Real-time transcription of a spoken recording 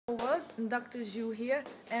Dr. Zhu here,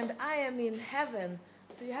 and I am in heaven.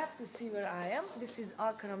 So you have to see where I am. This is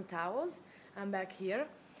Alkaram Towels. I'm back here,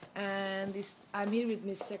 and I'm here with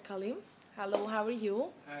Mr. Kalim. Hello, how are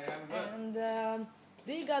you? Hi, I'm good. And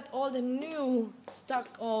they got all the new stock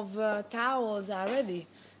of towels already.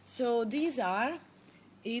 So these are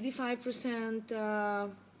 85%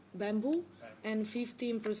 bamboo and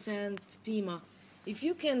 15% pima. If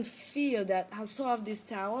you can feel that, how soft this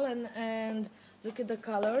towel, and look at the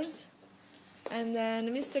colors. And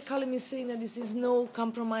then Mr. Kalim is saying that this is no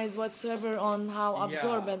compromise whatsoever on how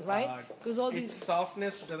absorbent, right? Because all its these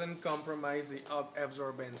softness doesn't compromise the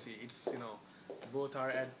absorbency. It's, both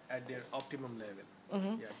are at their optimum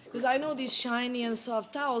level. Because I know these shiny and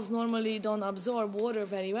soft towels normally don't absorb water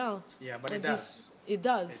very well. Yeah, but it does. It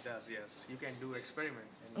does. It does, yes. You can do experiment.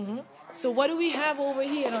 So what do we have over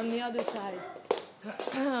here on the other side?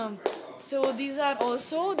 So these are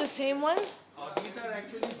also the same ones? These are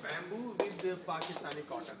actually bamboo with the Pakistani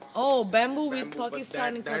cotton. Oh, bamboo with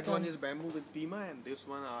Pakistani That cotton. one is bamboo with pima, and this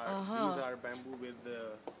one these are bamboo with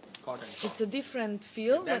cotton. It's a different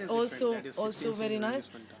feel, That but is also different. That is very nice.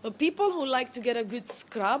 different. But people who like to get a good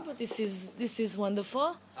scrub, this is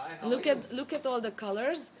wonderful. Hi, how Look are you? look at all the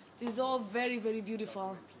colors. This is all very, very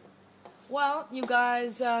beautiful. Well, you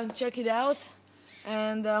guys check it out,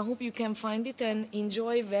 and hope you can find it and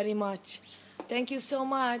enjoy very much. Thank you so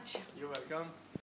much. You're welcome.